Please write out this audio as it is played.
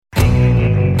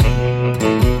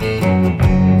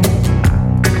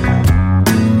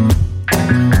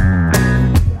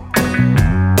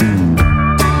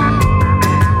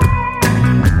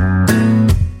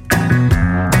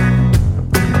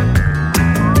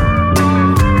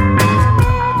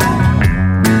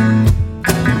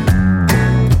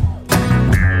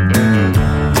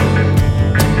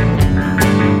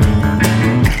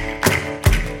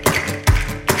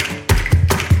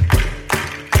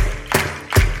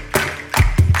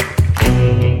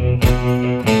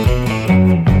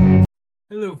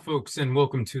folks, and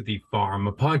welcome to The Farm,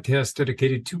 a podcast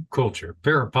dedicated to culture,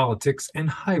 parapolitics, and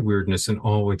high weirdness in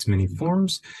all its many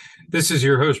forms. This is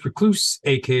your host, Recluse,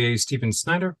 aka Stephen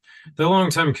Snyder, the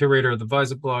longtime curator of the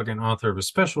Visa blog and author of A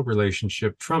Special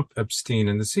Relationship, Trump, Epstein,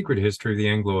 and the Secret History of the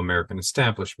Anglo-American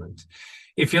Establishment.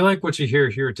 If you like what you hear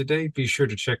here today, be sure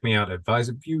to check me out at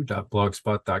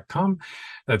visupview.blogspot.com.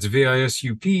 That's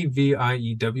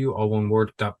VISUPVIEW, all one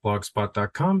word,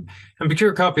 .blogspot.com. And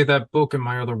procure a copy of that book and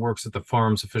my other works at the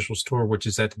Farm's official store, which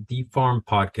is at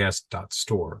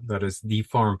thefarmpodcast.store. That is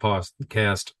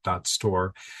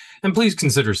thefarmpodcast.store. And please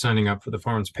consider signing up for the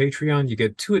Farm's Patreon. You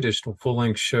get 2 additional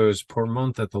full-length shows per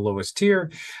month at the lowest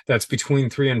tier. That's between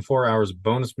 3 and 4 hours of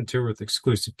bonus material with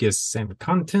exclusive guests and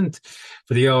content.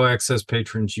 For the all-access patrons,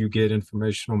 you get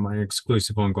information on my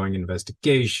exclusive ongoing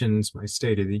investigations, my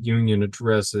State of the Union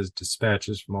addresses,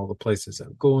 dispatches from all the places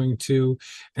I'm going to,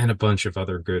 and a bunch of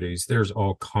other goodies. There's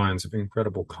all kinds of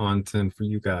incredible content for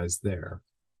you guys there.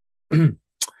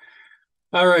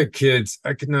 All right, kids,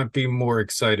 I could not be more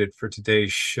excited for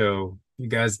today's show. You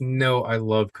guys know I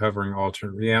love covering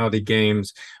alternate reality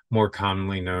games, more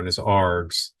commonly known as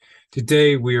ARGs.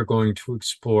 Today, we are going to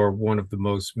explore one of the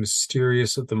most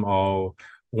mysterious of them all,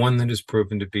 one that has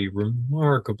proven to be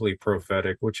remarkably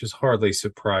prophetic, which is hardly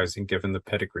surprising given the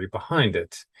pedigree behind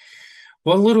it.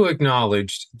 While little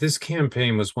acknowledged, this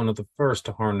campaign was one of the first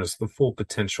to harness the full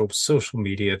potential of social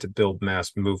media to build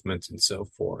mass movements and so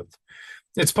forth.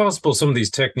 It's possible some of these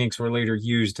techniques were later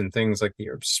used in things like the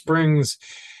Arab Springs.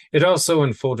 It also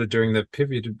unfolded during the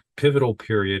pivotal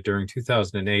period during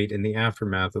 2008 in the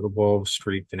aftermath of the Wall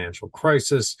Street financial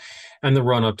crisis and the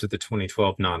run-up to the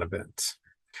 2012 non-event.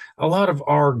 A lot of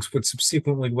ARGs would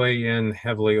subsequently weigh in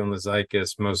heavily on the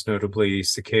zeitgeist, most notably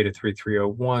Cicada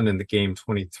 3301 and the Game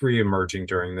 23 emerging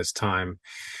during this time.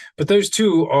 But those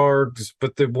two ARGs,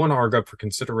 but the one ARG up for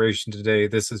consideration today,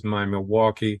 This Is My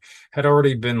Milwaukee, had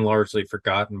already been largely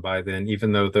forgotten by then,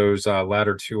 even though those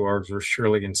latter two ARGs were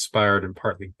surely inspired and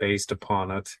partly based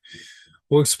upon it.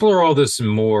 We'll explore all this and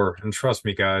more, and trust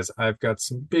me, guys, I've got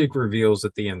some big reveals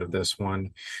at the end of this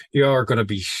one. You are going to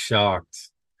be shocked.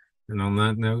 And on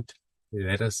that note,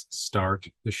 let us start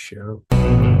the show.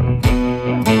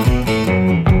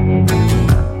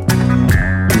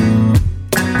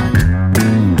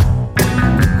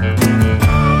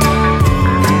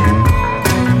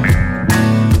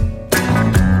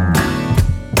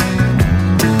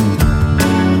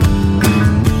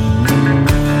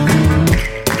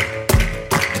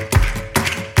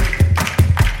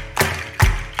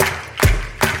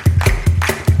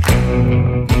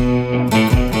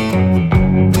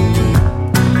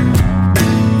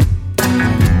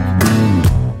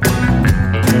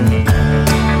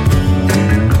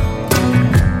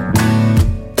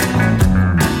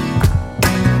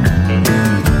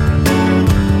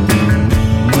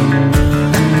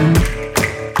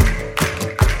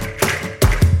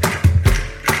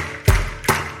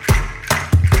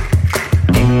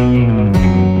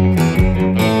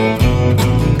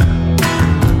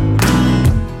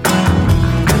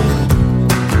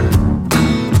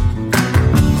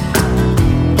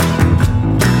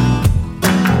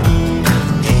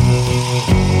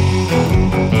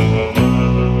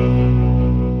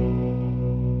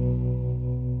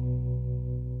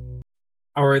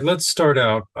 All right, let's start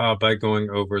out by going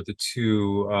over the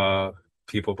two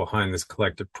people behind this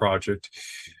collective project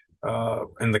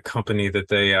and the company that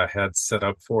they had set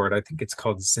up for it. I think it's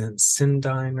called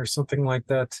Sindine or something like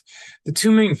that. The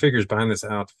two main figures behind this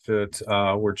outfit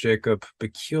were Jacob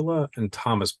Bakula and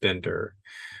Thomas Bender.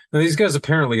 Now, these guys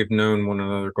apparently have known one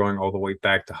another going all the way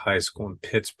back to high school in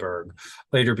Pittsburgh.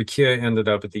 Later, Bakula ended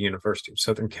up at the University of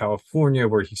Southern California,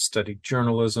 where he studied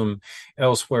journalism.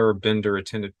 Elsewhere, Bender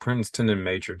attended Princeton and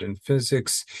majored in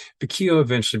physics. Bakula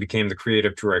eventually became the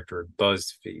creative director at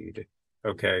BuzzFeed.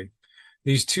 Okay.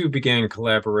 These two began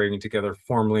collaborating together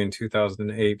formally in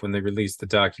 2008 when they released the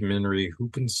documentary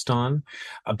Hoopenstein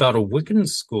about a Wiccan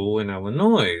school in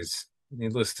Illinois.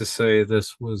 Needless to say,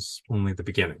 this was only the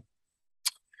beginning.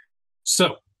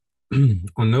 So,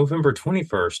 on November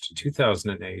 21st,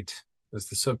 2008, as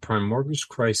the subprime mortgage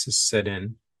crisis set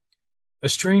in, a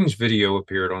strange video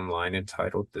appeared online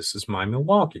entitled "This Is My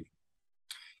Milwaukee."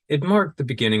 It marked the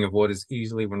beginning of what is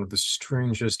easily one of the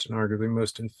strangest and arguably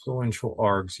most influential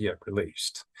ARGs yet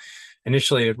released.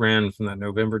 Initially, it ran from that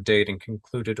November date and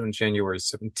concluded on January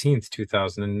 17th,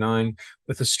 2009,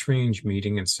 with a strange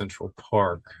meeting in Central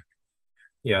Park.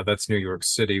 Yeah, that's New York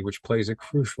City, which plays a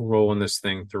crucial role in this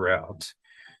thing throughout.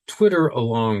 Twitter,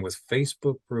 along with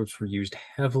Facebook groups, were used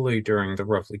heavily during the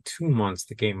roughly 2 months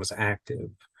the game was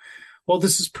active. Well,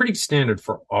 this is pretty standard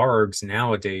for ARGs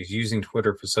nowadays. Using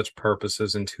Twitter for such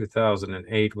purposes in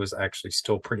 2008 was actually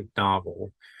still pretty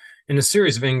novel. And a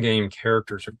series of in-game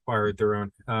characters required their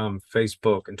own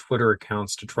Facebook and Twitter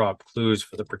accounts to drop clues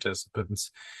for the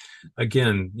participants.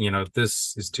 Again,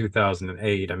 this is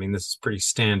 2008. I mean, this is pretty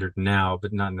standard now,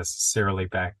 but not necessarily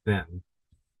back then.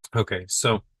 Okay,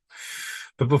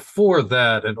 but before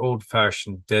that, an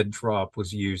old-fashioned dead drop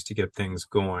was used to get things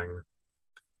going.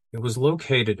 It was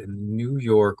located in the New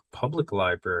York Public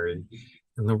Library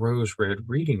in the Rose Red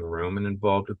Reading Room and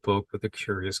involved a book with a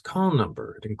curious call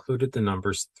number. It included the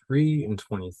numbers 3 and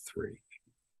 23.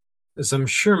 As I'm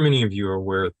sure many of you are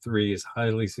aware, 3 is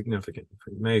highly significant in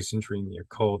Freemasonry and the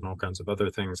occult and all kinds of other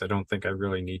things. I don't think I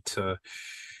really need to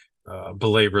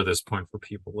belabor this point for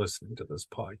people listening to this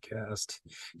podcast.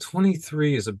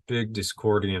 23 is a big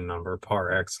Discordian number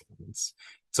par excellence.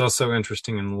 It's also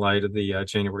interesting in light of the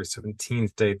January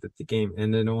 17th date that the game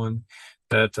ended on.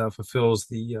 That fulfills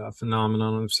the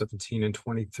phenomenon of 17 and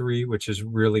 23, which is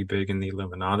really big in the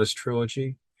Illuminatus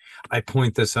trilogy. I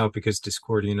point this out because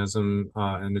Discordianism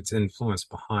and its influence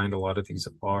behind a lot of these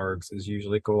ARGs is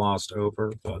usually glossed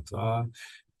over, but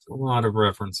there's a lot of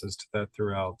references to that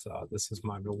throughout. This is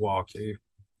my Milwaukee.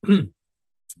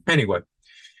 Anyway,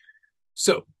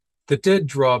 so the dead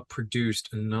drop produced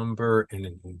a number and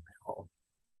an email.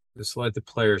 This led the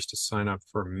players to sign up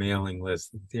for a mailing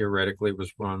list that theoretically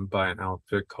was run by an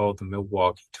outfit called the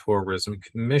Milwaukee Tourism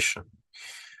Commission,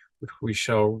 which we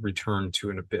shall return to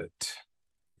in a bit.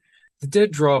 The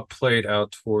dead drop played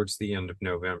out towards the end of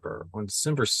November. On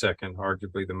December 2nd,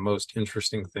 arguably the most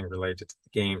interesting thing related to the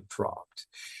game dropped.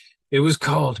 It was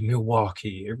called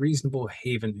Milwaukee, a reasonable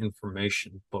haven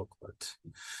information booklet.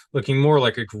 Looking more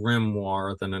like a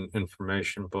grimoire than an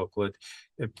information booklet,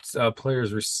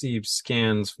 players received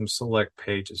scans from select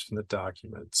pages from the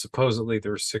document. Supposedly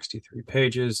there were 63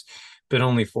 pages, but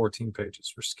only 14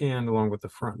 pages were scanned, along with the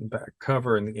front and back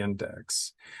cover and the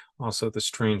index. Also, the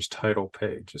strange title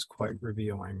page is quite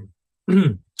revealing.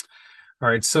 All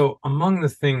right, so among the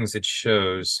things it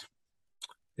shows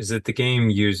is that the game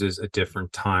uses a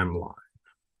different timeline.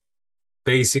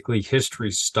 Basically,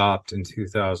 history stopped in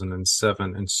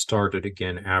 2007 and started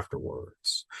again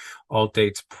afterwards. All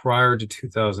dates prior to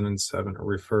 2007 are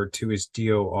referred to as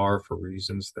DOR for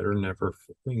reasons that are never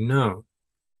fully known.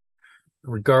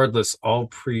 Regardless, all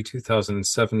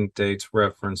pre-2007 dates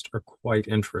referenced are quite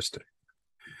interesting.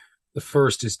 The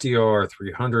first is DOR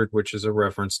 300, which is a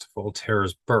reference to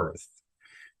Voltaire's birth.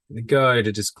 In the guide,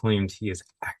 it is claimed he is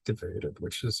activated,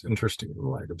 which is interesting in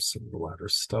light of some of the latter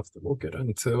stuff that we'll get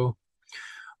into.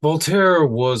 Voltaire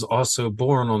was also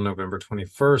born on November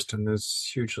 21st and is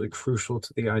hugely crucial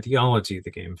to the ideology of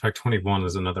the game. In fact, 21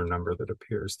 is another number that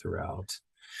appears throughout.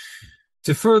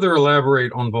 To further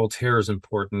elaborate on Voltaire's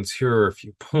importance, here are a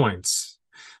few points.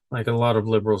 Like a lot of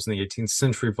liberals in the 18th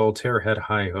century, Voltaire had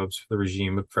high hopes for the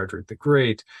regime of Frederick the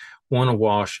Great, one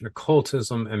awash in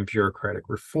occultism and bureaucratic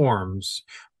reforms.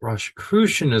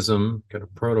 Rosicrucianism, a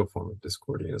proto-form of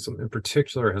Discordianism, in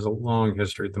particular, has a long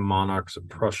history. The monarchs of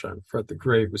Prussia and Fred the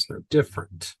Great was no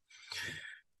different.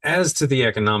 As to the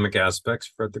economic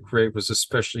aspects, Fred the Great was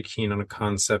especially keen on a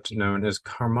concept known as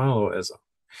Carlyleism.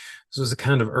 This was a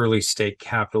kind of early state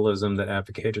capitalism that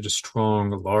advocated a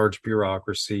strong, large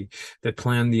bureaucracy that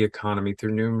planned the economy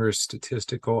through numerous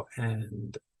statistical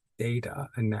and data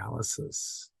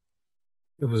analysis.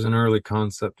 It was an early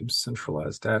concept of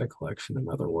centralized data collection, in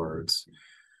other words.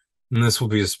 And this will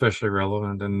be especially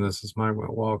relevant, and this is my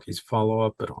Milwaukee's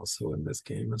follow-up, but also in this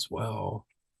game as well.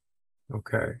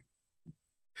 Okay.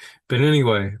 But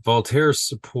anyway, Voltaire's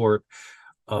support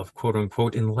of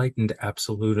quote-unquote enlightened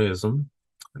absolutism,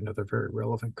 another very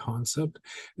relevant concept,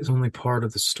 is only part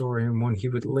of the story and one he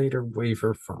would later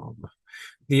waver from.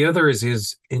 The other is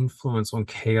his influence on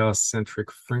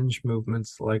chaos-centric fringe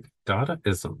movements like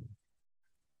Dadaism.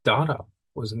 Dada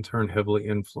was in turn heavily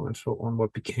influential on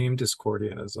what became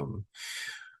Discordianism.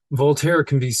 Voltaire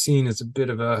can be seen as a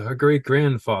bit of a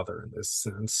great-grandfather in this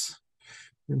sense.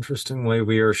 Interestingly,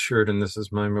 we are assured, and this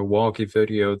is my Milwaukee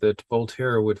video, that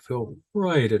Voltaire would feel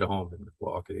right at home in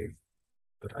Milwaukee.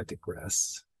 But I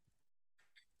digress.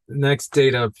 The next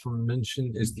data from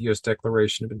mention is the U.S.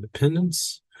 Declaration of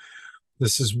Independence.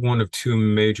 This is one of two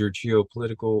major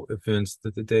geopolitical events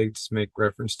that the dates make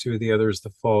reference to. The other is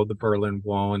the fall of the Berlin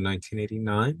Wall in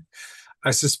 1989. I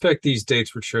suspect these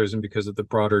dates were chosen because of the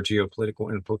broader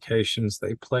geopolitical implications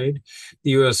they played.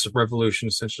 The U.S. Revolution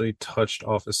essentially touched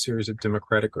off a series of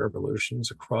democratic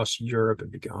revolutions across Europe and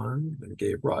beyond, and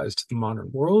gave rise to the modern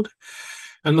world.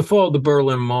 And the fall of the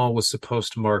Berlin Wall was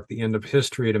supposed to mark the end of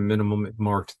history. At a minimum, it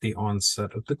marked the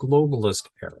onset of the globalist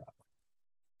era.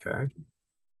 Okay.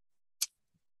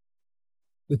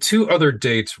 The two other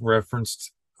dates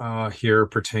referenced here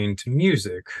pertain to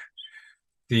music.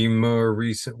 The more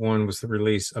recent one was the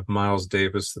release of Miles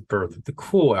Davis' The Birth of the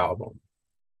Cool album.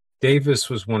 Davis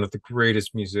was one of the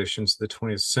greatest musicians of the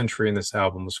 20th century, and this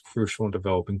album was crucial in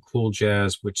developing cool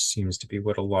jazz, which seems to be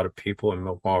what a lot of people in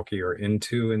Milwaukee are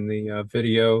into in the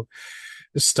video.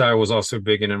 This style was also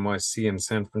big in NYC and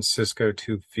San Francisco,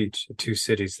 two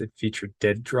cities that featured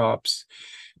dead drops,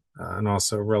 and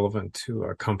also relevant to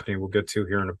a company we'll get to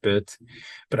here in a bit.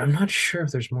 But I'm not sure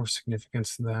if there's more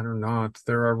significance than that or not.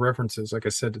 There are references, like I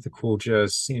said, to the cool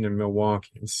jazz scene in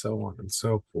Milwaukee and so on and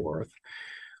so forth.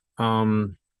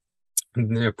 And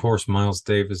then, of course, Miles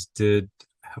Davis did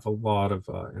have a lot of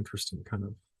interesting kind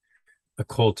of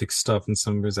occultic stuff in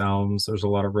some of his albums. There's a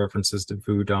lot of references to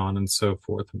voodoo and so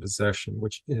forth and possession,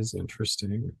 which is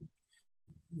interesting.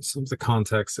 Some of the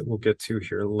context that we'll get to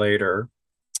here later.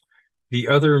 The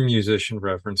other musician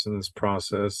reference in this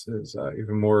process is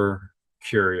even more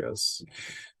curious.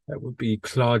 That would be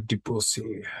Claude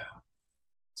Debussy.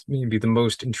 It's maybe the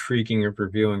most intriguing and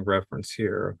revealing reference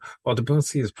here. While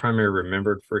Debussy is primarily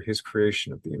remembered for his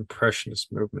creation of the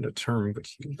Impressionist movement, a term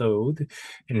which he loathed,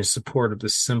 in his support of the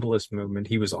Symbolist movement,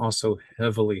 he was also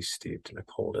heavily steeped in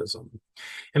occultism.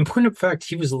 In point of fact,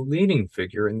 he was a leading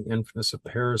figure in the infamous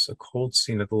Paris occult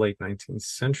scene of the late 19th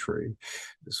century.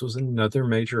 This was another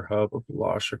major hub of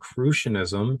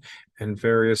Rosicrucianism and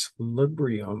various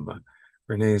Librium.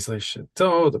 René's Le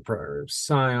Chateau, the Priory of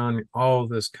Sion, all of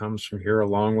this comes from here,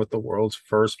 along with the world's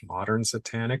first modern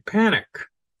satanic panic.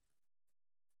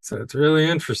 So it's really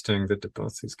interesting that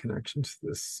Debussy's connection to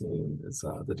this scene is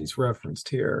that he's referenced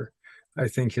here. I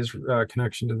think his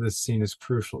connection to this scene is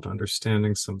crucial to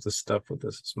understanding some of the stuff with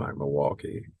This Is My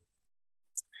Milwaukee.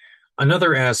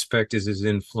 Another aspect is his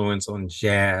influence on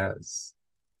jazz.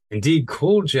 Indeed,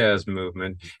 cool jazz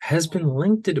movement has been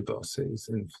linked to Debussy's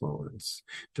influence.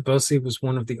 Debussy was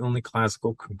one of the only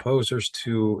classical composers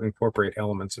to incorporate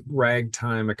elements of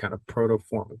ragtime, a kind of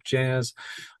proto-form of jazz,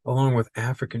 along with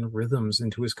African rhythms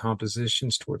into his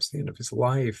compositions towards the end of his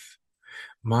life.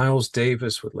 Miles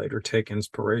Davis would later take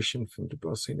inspiration from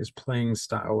Debussy in his playing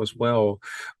style as well.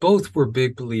 Both were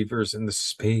big believers in the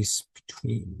space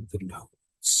between the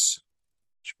notes,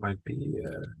 which might be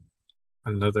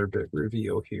another big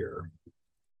reveal here.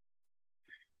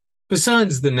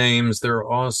 Besides the names, there are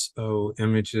also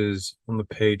images on the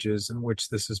pages in which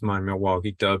This Is My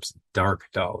Milwaukee dubs dark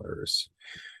dollars.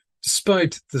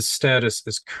 Despite the status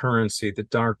as currency, the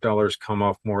dark dollars come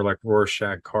off more like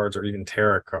Rorschach cards or even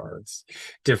tarot cards.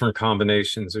 Different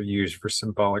combinations are used for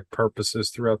symbolic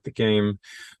purposes throughout the game.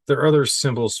 There are other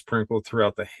symbols sprinkled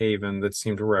throughout the haven that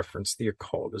seem to reference the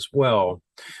occult as well.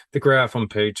 The graph on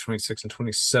page 26 and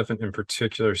 27 in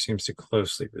particular seems to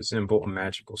closely resemble a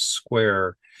magical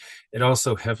square. It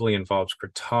also heavily involves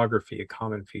cryptography, a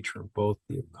common feature in both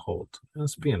the occult and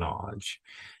espionage.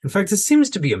 In fact, it seems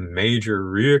to be a major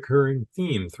reoccurring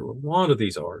theme through a lot of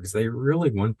these orgs. They really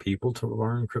want people to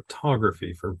learn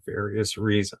cryptography for various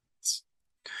reasons.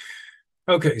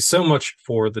 Okay, so much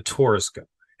for the tourist guide.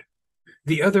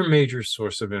 The other major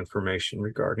source of information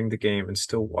regarding the game and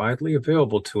still widely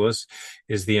available to us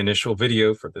is the initial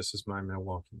video for This Is My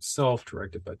Milwaukee himself,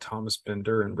 directed by Thomas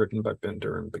Bender and written by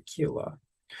Bender and Bakila.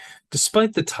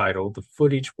 Despite the title, the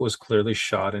footage was clearly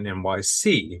shot in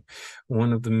NYC,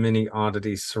 one of the many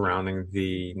oddities surrounding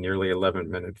the nearly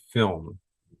 11-minute film.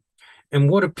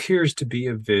 And what appears to be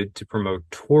a vid to promote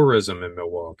tourism in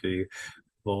Milwaukee,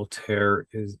 Voltaire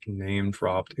is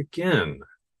name-dropped again.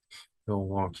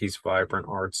 Milwaukee's vibrant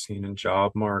art scene and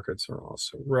job markets are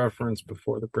also referenced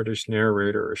before the British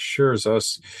narrator assures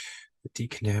us that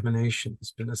decontamination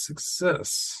has been a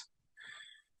success.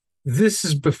 This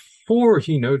is before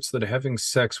he notes that having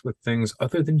sex with things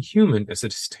other than human is a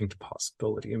distinct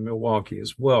possibility in Milwaukee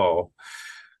as well.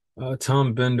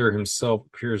 Tom Bender himself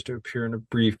appears to appear in a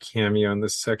brief cameo in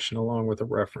this section, along with a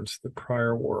reference to the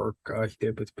prior work he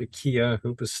did with Bakia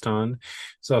Hubastan.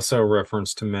 It's also a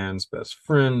reference to Man's Best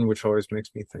Friend, which always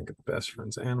makes me think of the Best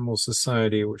Friends Animal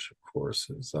Society, which, of course,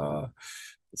 is the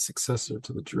successor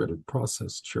to the dreaded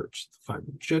Process Church, the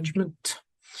Final Judgment.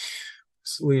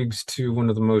 This leads to one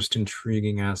of the most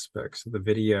intriguing aspects of the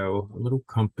video, a little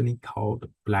company called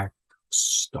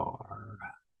Blackstar.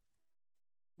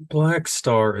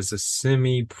 Blackstar is a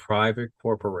semi-private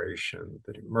corporation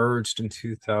that emerged in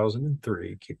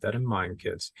 2003, keep that in mind,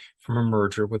 kids, from a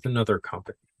merger with another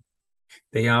company.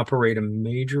 They operate a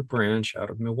major branch out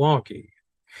of Milwaukee.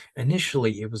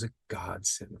 Initially, it was a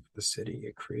godsend for the city.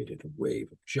 It created a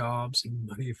wave of jobs and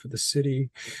money for the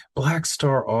city.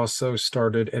 Blackstar also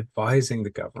started advising the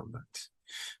government.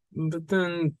 But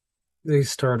then They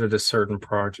started a certain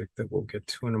project that we'll get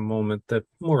to in a moment that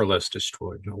more or less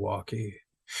destroyed Milwaukee.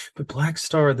 But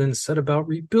Blackstar then set about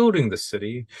rebuilding the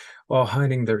city while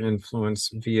hiding their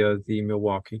influence via the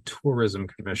Milwaukee Tourism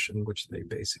Commission, which they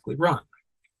basically run.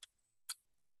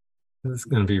 This is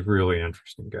going to be really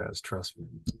interesting, guys. Trust me.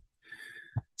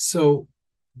 So,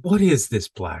 what is this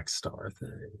Blackstar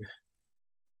thing?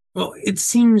 Well, it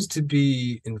seems to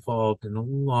be involved in a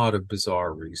lot of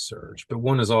bizarre research, but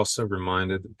one is also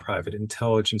reminded that private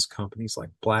intelligence companies like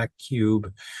Black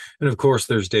Cube, and of course,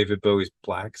 there's David Bowie's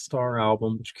Black Star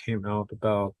album, which came out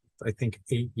about, I think,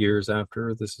 8 years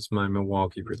after This Is My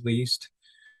Milwaukee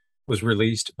was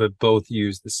released, but both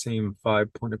use the same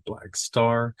five-pointed black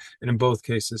star, and in both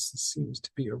cases, this seems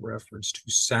to be a reference to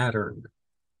Saturn,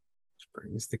 which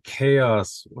brings the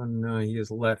chaos when he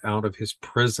is let out of his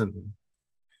prison.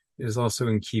 It is also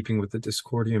in keeping with the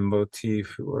Discordian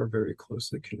motif, who are very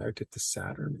closely connected to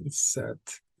Saturn and Set,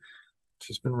 which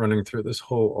has been running through this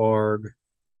whole arg.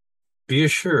 Be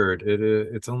assured,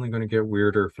 it's only going to get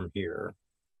weirder from here.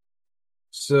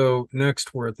 So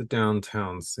next, we're at the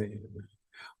downtown scene.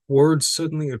 Words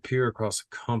suddenly appear across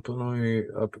a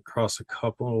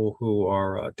couple who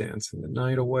are dancing the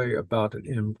night away about an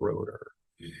embroider.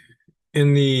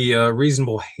 In the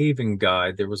Reasonable Haven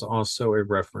Guide, there was also a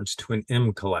reference to an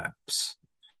M collapse.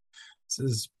 This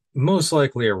is most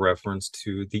likely a reference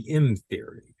to the M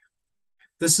theory.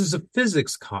 This is a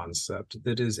physics concept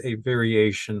that is a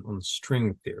variation on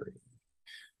string theory.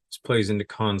 This plays into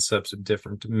concepts of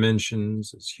different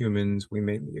dimensions. As humans, we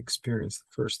mainly experience the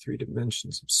first three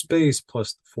dimensions of space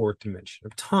plus the fourth dimension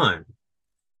of time.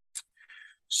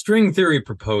 String theory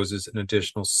proposes an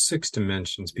additional 6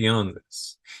 dimensions beyond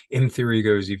this. M theory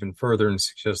goes even further and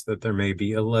suggests that there may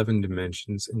be 11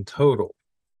 dimensions in total.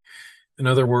 In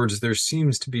other words, there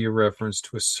seems to be a reference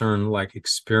to a CERN-like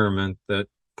experiment that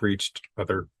breached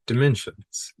other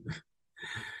dimensions.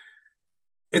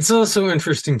 It's also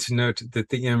interesting to note that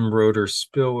the M rotor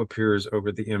spill appears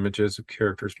over the images of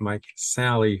characters Mike and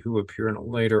Sally, who appear in a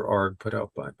later arc put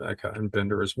out by Becca and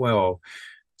Bender as well.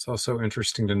 It's also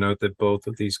interesting to note that both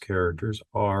of these characters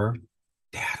are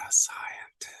data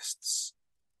scientists.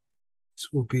 This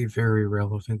will be very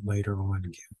relevant later on,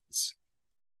 kids.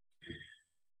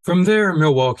 From there,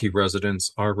 Milwaukee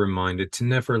residents are reminded to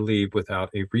never leave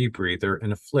without a rebreather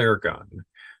and a flare gun.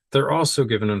 They're also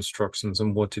given instructions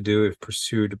on what to do if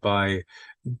pursued by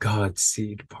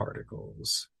Godseed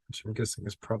particles, which I'm guessing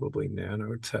is probably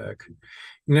nanotech.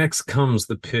 Next comes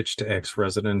the pitch to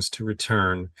ex-residents to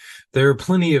return. There are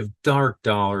plenty of dark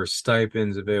dollar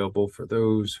stipends available for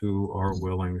those who are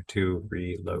willing to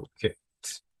relocate.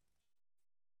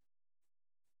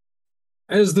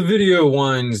 As the video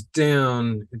winds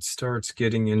down, it starts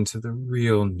getting into the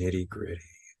real nitty-gritty.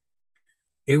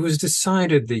 It was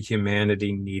decided that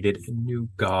humanity needed a new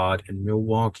god, and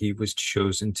Milwaukee was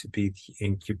chosen to be the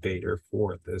incubator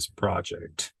for this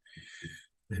project.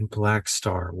 And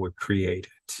Blackstar would create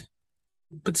it.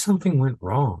 But something went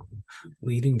wrong,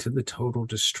 leading to the total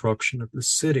destruction of the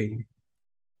city.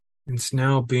 It's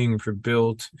now being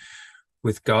rebuilt,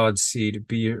 with Godseed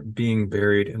being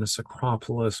buried in a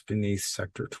necropolis beneath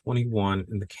Sector 21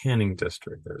 in the Canning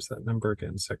District. There's that number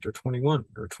again, Sector 21,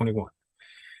 or 21.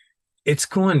 It's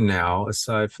gone now,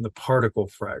 aside from the particle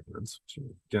fragments, which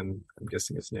again, I'm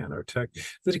guessing is nanotech,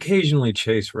 that occasionally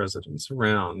chase residents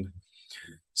around.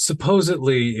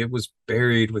 Supposedly, it was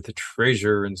buried with a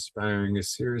treasure, inspiring a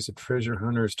series of treasure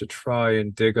hunters to try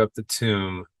and dig up the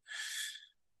tomb.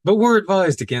 But we're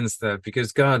advised against that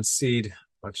because Godseed,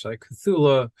 much like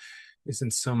Cthulhu,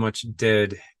 isn't so much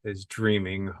dead as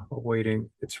dreaming,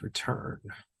 awaiting its return.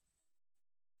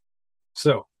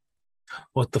 So,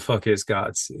 what the fuck is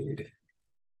Godseed?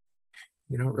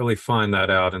 You don't really find that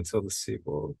out until the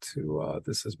sequel to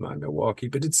This Is My Milwaukee,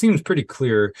 but it seems pretty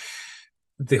clear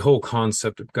the whole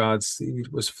concept of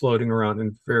Godseed was floating around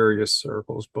in various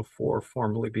circles before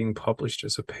formally being published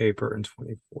as a paper in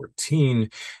 2014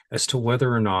 as to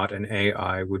whether or not an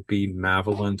AI would be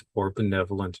malevolent or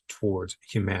benevolent towards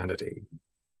humanity.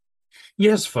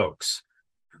 Yes, folks,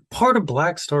 part of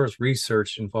Blackstar's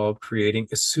research involved creating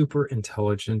a super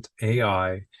intelligent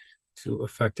AI to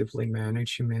effectively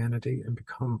manage humanity and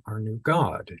become our new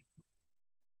god.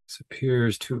 This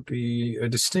appears to be a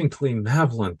distinctly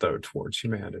malevolent, though, towards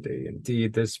humanity.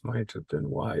 Indeed, this might have been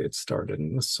why it started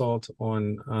an assault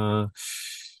on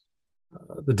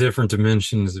the different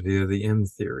dimensions via the M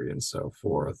theory and so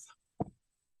forth.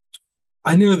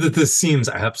 I know that this seems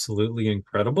absolutely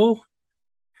incredible,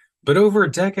 but over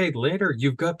a decade later,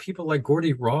 you've got people like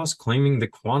Gordy Ross claiming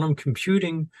that quantum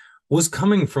computing was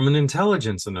coming from an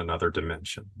intelligence in another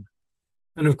dimension.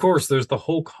 And of course, there's the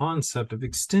whole concept of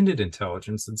extended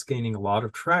intelligence that's gaining a lot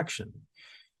of traction.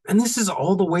 And this is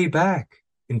all the way back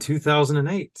in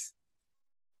 2008.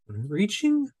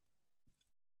 Reaching?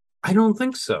 I don't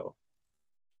think so.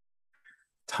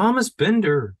 Thomas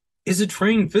Bender is a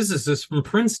trained physicist from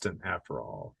Princeton, after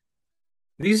all.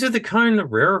 These are the kind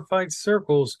of rarefied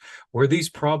circles where these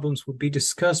problems would be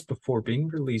discussed before being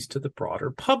released to the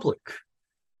broader public.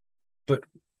 But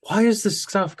why is this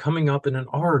stuff coming up in an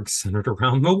ARG centered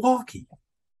around Milwaukee?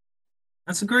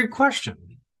 That's a great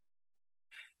question,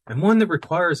 and one that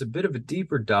requires a bit of a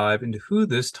deeper dive into who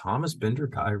this Thomas Bender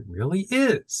guy really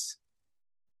is.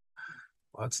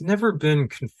 While it's never been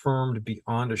confirmed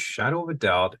beyond a shadow of a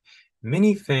doubt,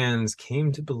 many fans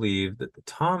came to believe that the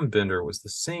Tom Bender was the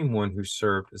same one who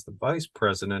served as the vice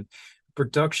president of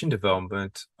production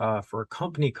development for a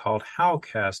company called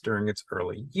Howcast during its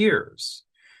early years.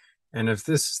 And if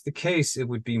this is the case, it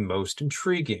would be most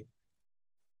intriguing.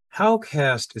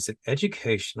 Howcast is an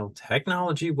educational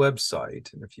technology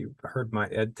website. And if you heard my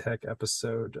EdTech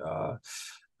episode,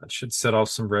 that should set off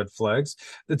some red flags,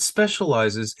 that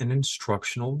specializes in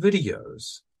instructional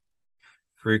videos.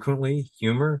 Frequently,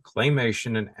 humor,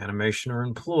 claymation, and animation are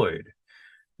employed.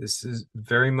 This is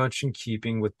very much in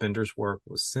keeping with Bender's work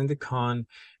with Syndicon,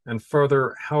 and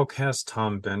further, Howcast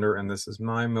Tom Bender, and this is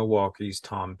my Milwaukee's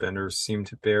Tom Bender, seem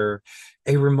to bear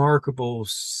a remarkable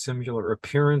similar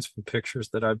appearance from pictures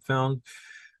that I've found.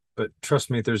 But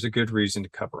trust me, there's a good reason to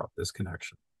cover up this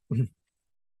connection.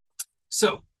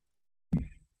 So,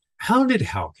 how did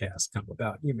Howcast come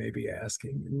about, you may be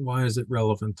asking, and why is it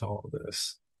relevant to all of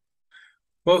this?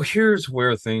 Well, here's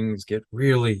where things get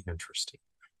really interesting.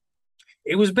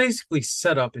 It was basically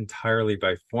set up entirely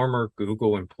by former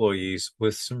Google employees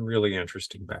with some really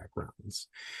interesting backgrounds.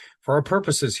 For our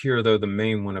purposes here, though, the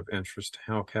main one of interest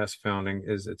to Howcast founding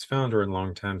is its founder and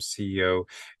longtime CEO,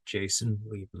 Jason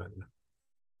Liebman.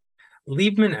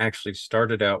 Liebman actually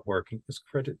started out working with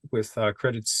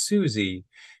Credit Suisse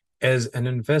as an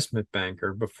investment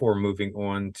banker before moving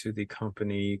on to the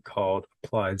company called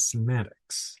Applied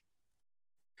Semantics.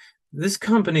 This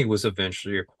company was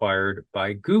eventually acquired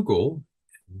by Google,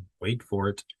 wait for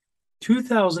it,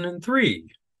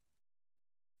 2003,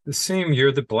 the same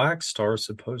year that Blackstar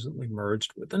supposedly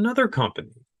merged with another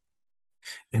company.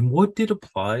 And what did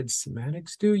Applied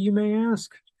Semantics do, you may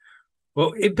ask?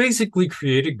 Well, it basically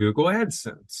created Google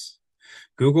AdSense.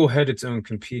 Google had its own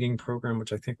competing program,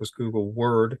 which I think was Google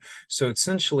Word, so it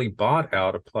essentially bought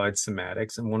out Applied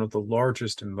Semantics in one of the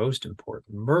largest and most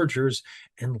important mergers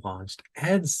and launched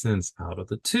AdSense out of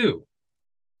the two.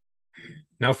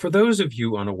 Now, for those of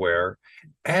you unaware,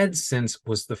 AdSense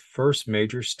was the first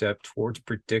major step towards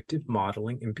predictive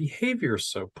modeling and behavior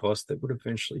surplus that would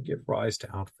eventually give rise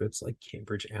to outfits like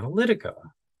Cambridge Analytica.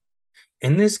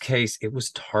 In this case, it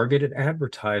was targeted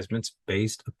advertisements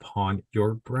based upon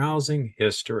your browsing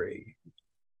history.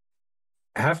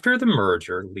 After the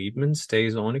merger, Liebman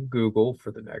stays on at Google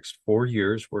for the next 4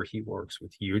 years, where he works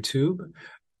with YouTube,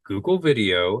 Google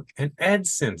Video, and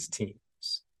AdSense teams.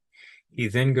 He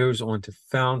then goes on to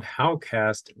found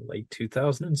Howcast in late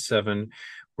 2007,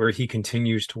 where he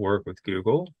continues to work with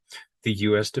Google, the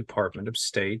U.S. Department of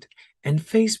State, and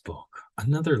Facebook,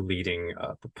 another leading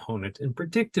proponent in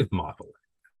predictive modeling.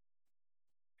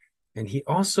 And he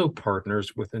also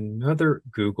partners with another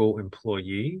Google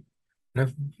employee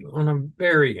on a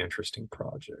very interesting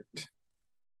project.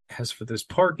 As for this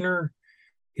partner,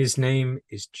 his name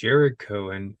is Jared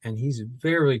Cohen, and he's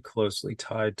very closely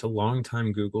tied to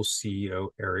longtime Google CEO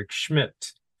Eric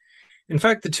Schmidt. In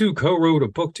fact, the two co-wrote a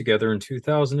book together in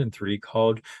 2003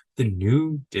 called The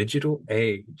New Digital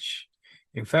Age.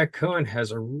 In fact, Cohen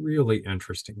has a really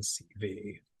interesting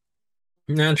CV.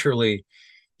 Naturally,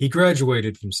 he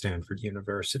graduated from Stanford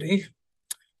University.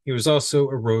 He was also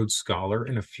a Rhodes Scholar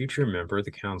and a future member of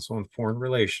the Council on Foreign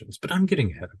Relations, but I'm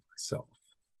getting ahead of myself.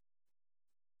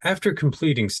 After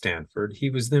completing Stanford, he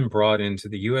was then brought into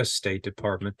the U.S. State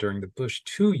Department during the Bush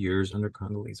 2 years under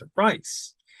Condoleezza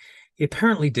Rice. He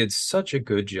apparently did such a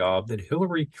good job that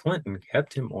Hillary Clinton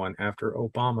kept him on after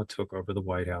Obama took over the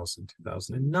White House in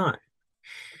 2009.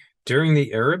 During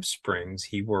the Arab Springs,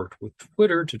 he worked with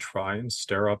Twitter to try and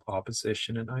stir up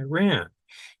opposition in Iran.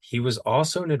 He was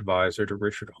also an advisor to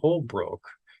Richard Holbrooke,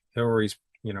 Hillary's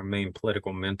main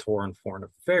political mentor in foreign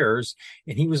affairs,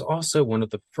 and he was also one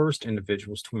of the first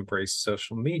individuals to embrace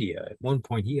social media. At one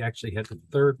point, he actually had the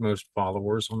third most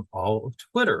followers on all of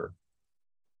Twitter,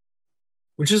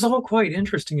 which is all quite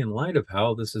interesting in light of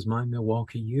how This Is My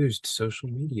Milwaukee used social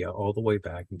media all the way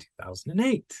back in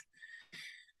 2008,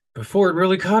 before it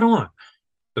really caught on.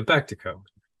 But back to Cohen.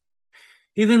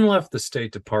 He then left the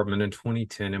State Department in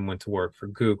 2010 and went to work for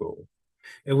Google.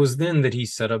 It was then that he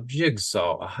set up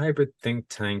Jigsaw, a hybrid think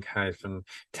tank hyphen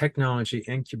technology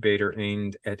incubator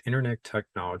aimed at internet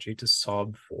technology to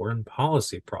solve foreign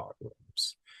policy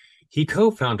problems. He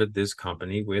co-founded this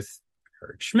company with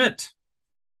Eric Schmidt.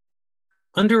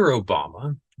 Under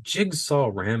Obama,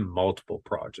 Jigsaw ran multiple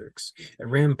projects. It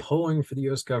ran polling for the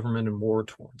US government in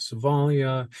war-torn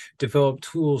Somalia, developed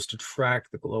tools to track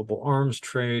the global arms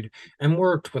trade, and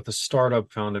worked with a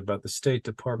startup founded by the State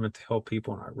Department to help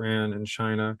people in Iran and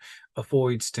China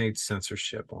avoid state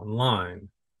censorship online.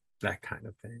 That kind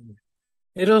of thing.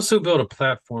 It also built a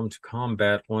platform to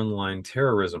combat online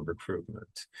terrorism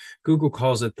recruitment. Google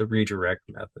calls it the redirect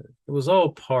method. It was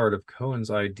all part of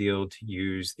Cohen's ideal to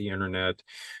use the internet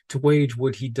to wage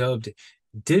what he dubbed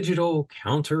digital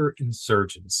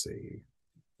counterinsurgency.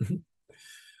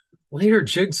 Later,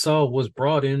 Jigsaw was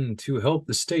brought in to help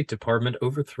the State Department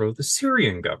overthrow the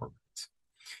Syrian government.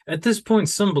 At this point,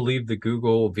 some believed that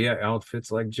Google, via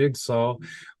outfits like Jigsaw,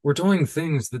 were doing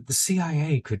things that the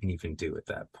CIA couldn't even do at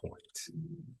that point.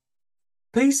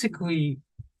 Basically,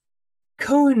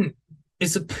 Cohen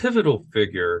is a pivotal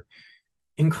figure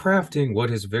in crafting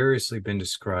what has variously been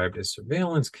described as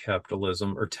surveillance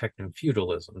capitalism or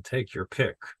techno-feudalism. Take your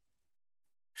pick.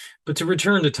 But to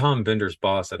return to Tom Bender's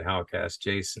boss at Howcast,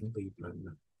 Jason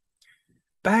Liebman.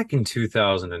 Back in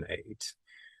 2008,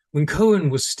 when Cohen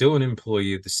was still an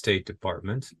employee of the State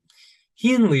Department,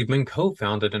 he and Liebman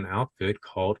co-founded an outfit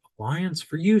called Alliance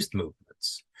for Youth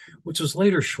Movements, which was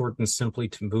later shortened simply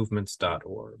to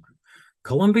movements.org.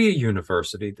 Columbia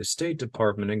University, the State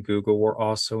Department, and Google were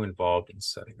also involved in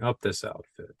setting up this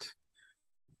outfit.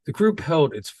 The group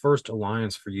held its first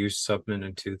Alliance for Youth summit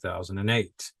in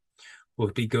 2008.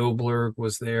 Whoopi Goldberg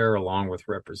was there, along with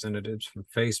representatives from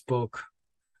Facebook.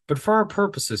 But for our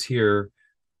purposes here,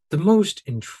 the most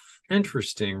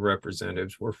interesting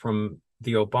representatives were from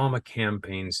the Obama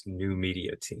campaign's new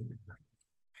media team.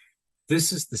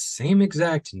 This is the same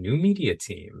exact new media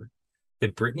team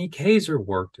that Brittany Kaiser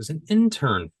worked as an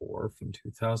intern for from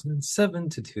 2007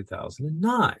 to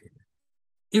 2009.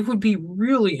 It would be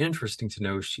really interesting to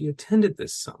know if she attended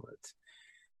this summit.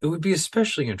 It would be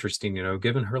especially interesting to know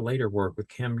given her later work with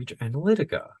Cambridge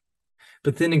Analytica.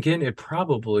 But then again, it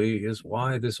probably is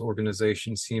why this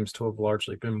organization seems to have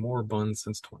largely been moribund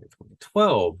since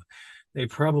 2012. They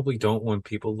probably don't want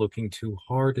people looking too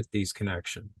hard at these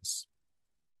connections.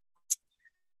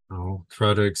 I'll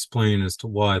try to explain as to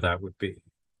why that would be.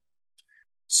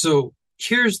 So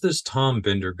here's this Tom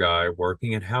Bender guy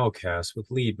working at Howcast with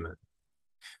Liebman.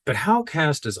 But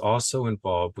Howcast is also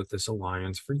involved with this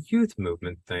Alliance for Youth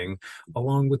movement thing,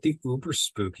 along with the uber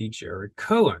spooky Jared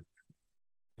Cohen.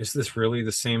 Is this really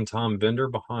the same Tom Bender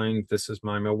behind This Is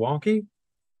My Milwaukee?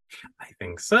 I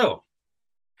think so.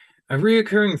 A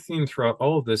reoccurring theme throughout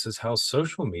all of this is how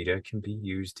social media can be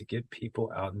used to get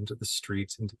people out into the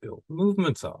streets and to build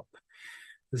movements up.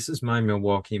 This Is My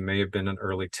Milwaukee may have been an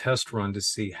early test run to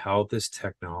see how this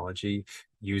technology,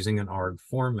 using an ARG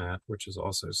format, which is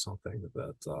also something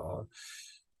that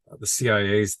the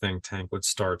CIA's think tank would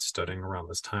start studying around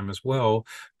this time as well,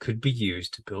 could be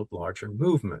used to build larger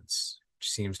movements, which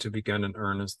seems to have begun in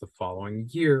earnest the following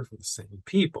year for the same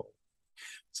people.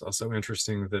 It's also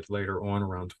interesting that later on,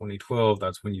 around 2012,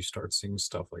 that's when you start seeing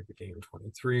stuff like the Game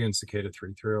 23 and Cicada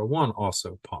 3301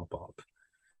 also pop up.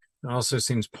 It also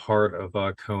seems part of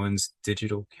Cohen's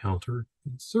digital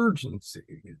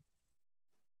counterinsurgency.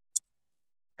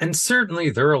 And certainly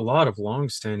there are a lot of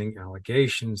longstanding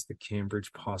allegations that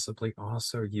Cambridge possibly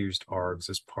also used ARGs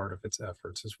as part of its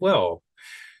efforts as well.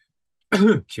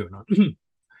 QAnon.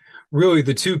 Really,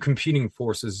 the two competing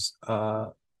forces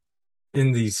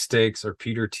in these stakes are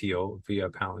Peter Thiel via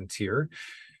Palantir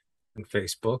and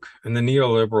Facebook, and the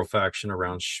neoliberal faction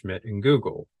around Schmidt and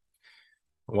Google.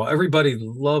 While everybody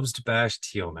loves to bash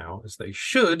Thiel now, as they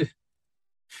should,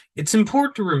 it's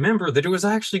important to remember that it was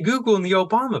actually Google and the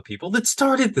Obama people that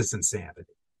started this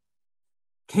insanity.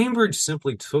 Cambridge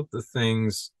simply took the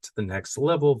things to the next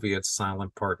level via its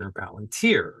silent partner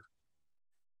Palantir.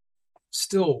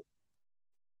 Still,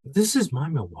 This Is My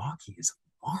Milwaukee is a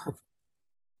marvel.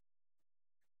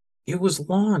 It was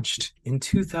launched in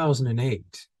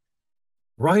 2008,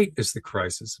 right as the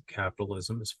crisis of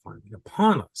capitalism is finally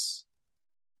upon us.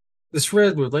 This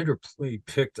thread would later be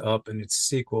picked up in its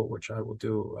sequel, which I will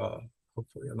do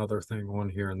hopefully another thing on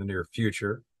here in the near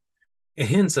future. It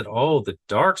hints at all the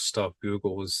dark stuff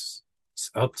Google was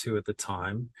up to at the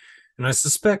time, and I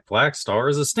suspect Blackstar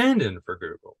is a stand-in for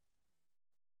Google,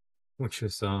 which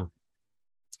is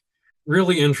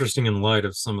really interesting in light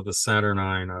of some of the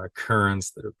Saturnine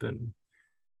currents that have been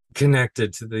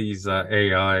connected to these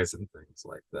AIs and things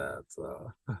like that.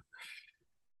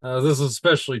 This is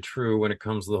especially true when it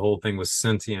comes to the whole thing with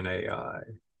sentient AI.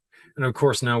 And of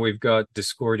course, now we've got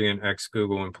Discordian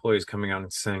ex-Google employees coming out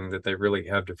and saying that they really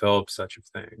have developed such a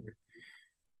thing.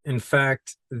 In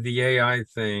fact, the AI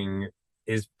thing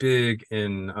is big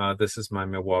in This Is My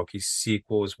Milwaukee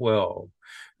sequel as well.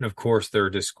 And of course, there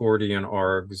are Discordian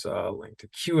args linked to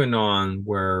QAnon,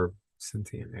 where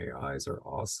sentient AIs are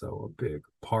also a big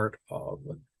part of.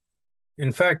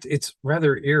 In fact, it's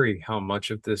rather eerie how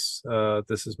much of This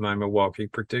Is My Milwaukee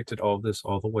predicted all this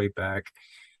all the way back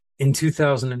in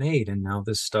 2008, and now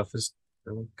this stuff is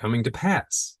coming to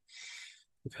pass.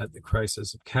 We've had the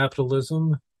crisis of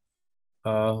capitalism.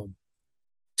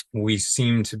 We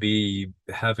seem to be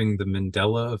having the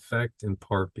Mandela effect, in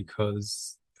part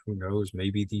because, who knows,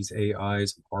 maybe these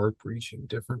AIs are breaching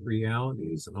different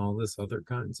realities and all this other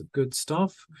kinds of good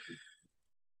stuff.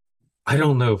 I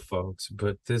don't know, folks,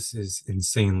 but this is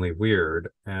insanely weird.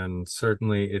 And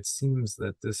certainly it seems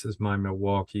that This Is My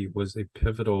Milwaukee was a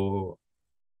pivotal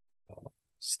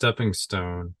stepping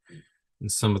stone in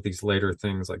some of these later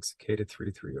things like Cicada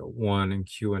 3301 and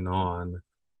QAnon.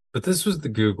 But this was the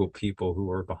Google people who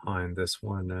were behind this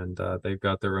one, and they've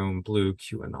got their own blue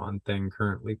QAnon thing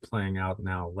currently playing out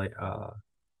now,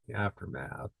 the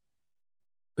aftermath.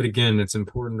 But again, it's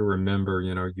important to remember,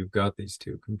 you've got these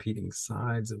two competing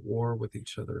sides at war with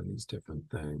each other in these different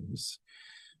things.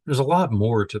 There's a lot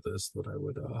more to this that I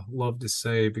would love to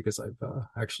say because I've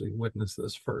actually witnessed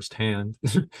this firsthand.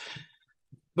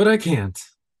 But I can't.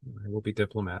 I will be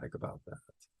diplomatic about that.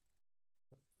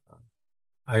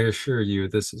 I assure you,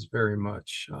 this is very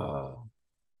much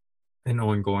an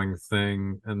ongoing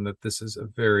thing, and that this is a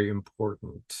very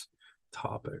important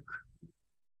topic.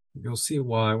 You'll see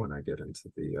why when I get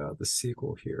into the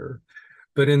sequel here.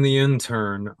 But in the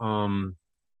intern,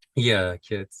 yeah,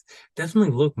 kids,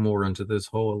 definitely look more into this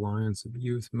whole Alliance of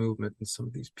Youth movement and some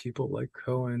of these people like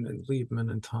Cohen and Liebman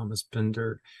and Thomas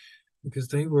Bender, because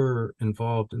they were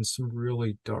involved in some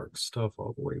really dark stuff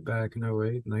all the way back in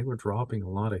 '08, and they were dropping a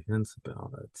lot of hints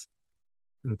about it.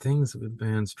 And things have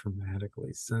advanced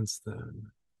dramatically since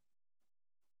then.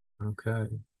 Okay.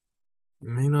 It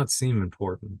may not seem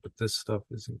important, but this stuff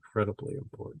is incredibly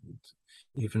important,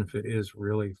 even if it is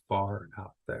really far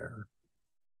out there.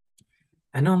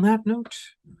 And on that note,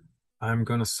 I'm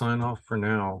going to sign off for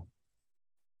now.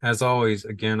 As always,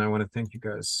 again, I want to thank you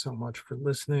guys so much for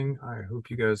listening. I hope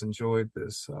you guys enjoyed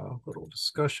this little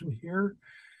discussion here.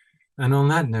 And on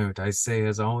that note, I say,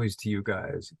 as always, to you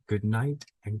guys, good night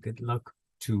and good luck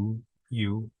to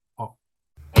you all.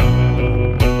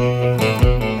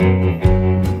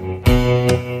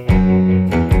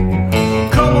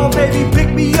 Come on, baby,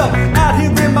 pick me up. Out here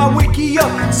in my wiki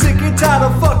up. Sick and tired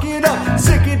of fucking up.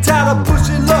 Sick and tired of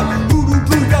pushing luck. Voodoo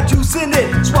blue got juice in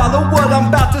it. Swallow what I'm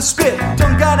about to spit.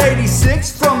 Done got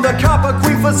 86 from the Copper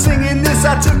Queen for singing this.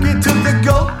 I took it to the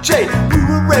Gold J.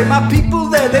 Brewery, my people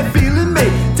there, they feeling me.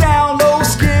 Down low,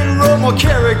 skin roll, more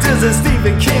characters than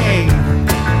Stephen King.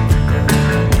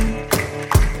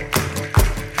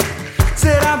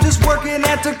 Said I'm just working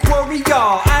at the quarry,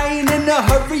 y'all. I ain't in a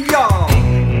hurry, y'all.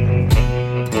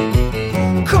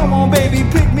 Come on, baby,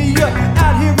 pick me up.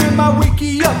 Out here in my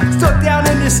wiki up. Stuck down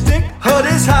in this stick. Hut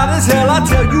is hot as hell, I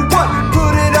tell you what.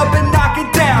 Put it up and knock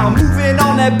it down. Moving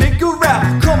on that bigger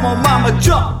route. Come on, mama,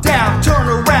 jump down. Turn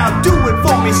around, do it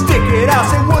for me. Stick it out.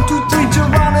 Say 1, 2, 3,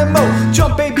 Geronimo.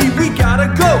 Jump, baby, we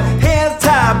gotta go. Hands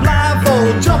tied,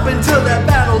 blindfold. Jump into that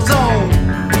battle zone.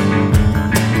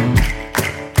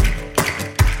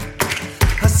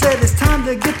 I said it's time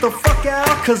to get the fuck out,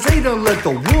 cause they done let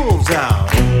the wolves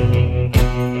out.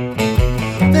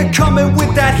 They're coming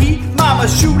with that heat, mama,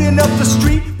 shooting up the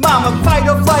street. Mama, fight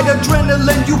or flight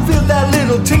adrenaline, you feel that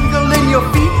little tingle in your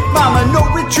feet. Mama, no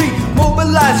retreat,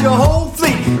 mobilize your whole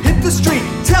fleet. Hit the street,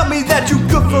 tell me that you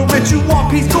good for it. You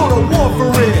want peace, go to war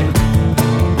for it.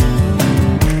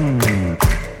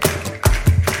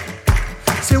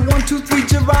 Say 1, 2, 3,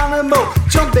 Geronimo.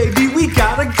 Jump, baby, we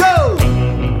gotta go.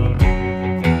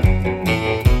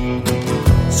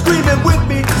 Screaming with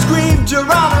me, scream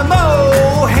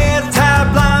Geronimo. Hands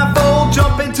tied, blindfold,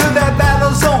 jump into that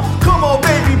battle zone. Come on,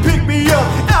 baby, pick me up.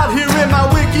 Out here in my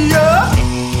wiki up.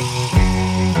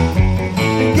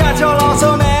 Got y'all on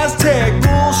some Aztec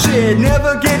bullshit.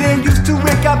 Never getting used to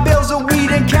it. Got bales of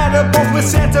weed and catapults with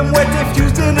Santa Muerte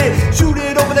fused in it. Shoot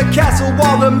it over the castle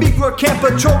wall. The Migra can't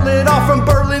patrol it all from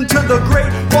Berlin to the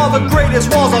Great Wall. The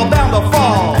greatest walls are bound to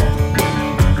fall.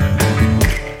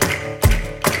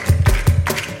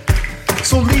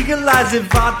 So legalize it,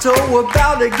 Vato,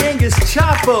 about a Genghis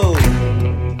Chapo.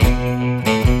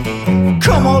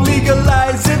 Come on,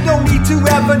 legalize it, no need to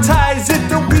advertise it.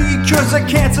 The weed cures of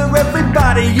cancer,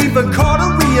 everybody. Even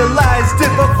Carter realized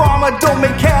it, but pharma don't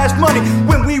make cash money.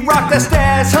 When we rock that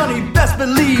stash, honey, best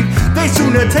believe they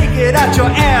sooner take it out your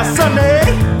ass, Sunday.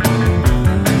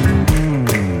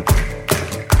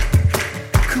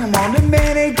 Come on, the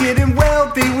man ain't getting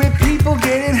wealthy with people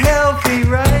getting healthy,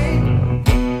 right?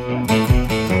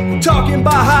 Talking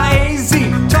about high AZ,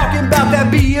 talking about that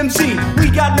BMC.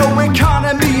 We got no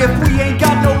economy if we ain't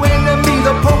got no enemy.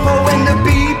 The Popo and the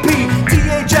BP,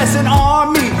 DHS and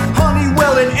Army,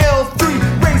 Honeywell and L3,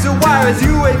 razor wires,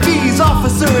 UAVs.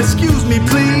 Officer, excuse me,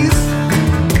 please.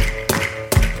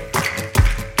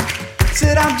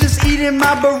 Said I'm just eating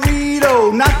my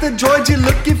burrito, not the droid you're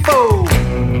looking for.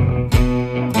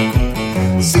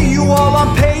 See you all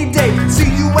on payday, see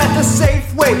you at the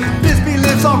Safeway. Bisbee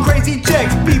lives on crazy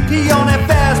checks, BP on that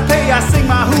fast pay. I sing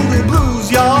my hoodoo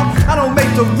blues, y'all. I don't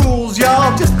make the rules,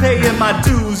 y'all. Just paying my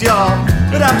dues, y'all.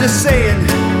 But I'm just saying,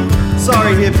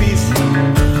 sorry hippies.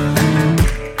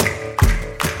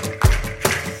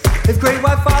 If Great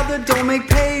White Father don't make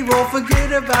payroll,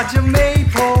 forget about your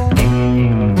maypole.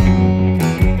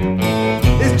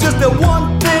 It's just the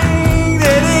one thing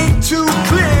that ain't too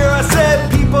clear. I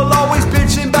said people always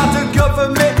bitching about the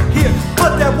government here,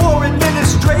 but that war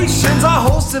administration's our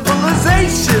whole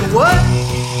civilization.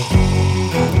 What?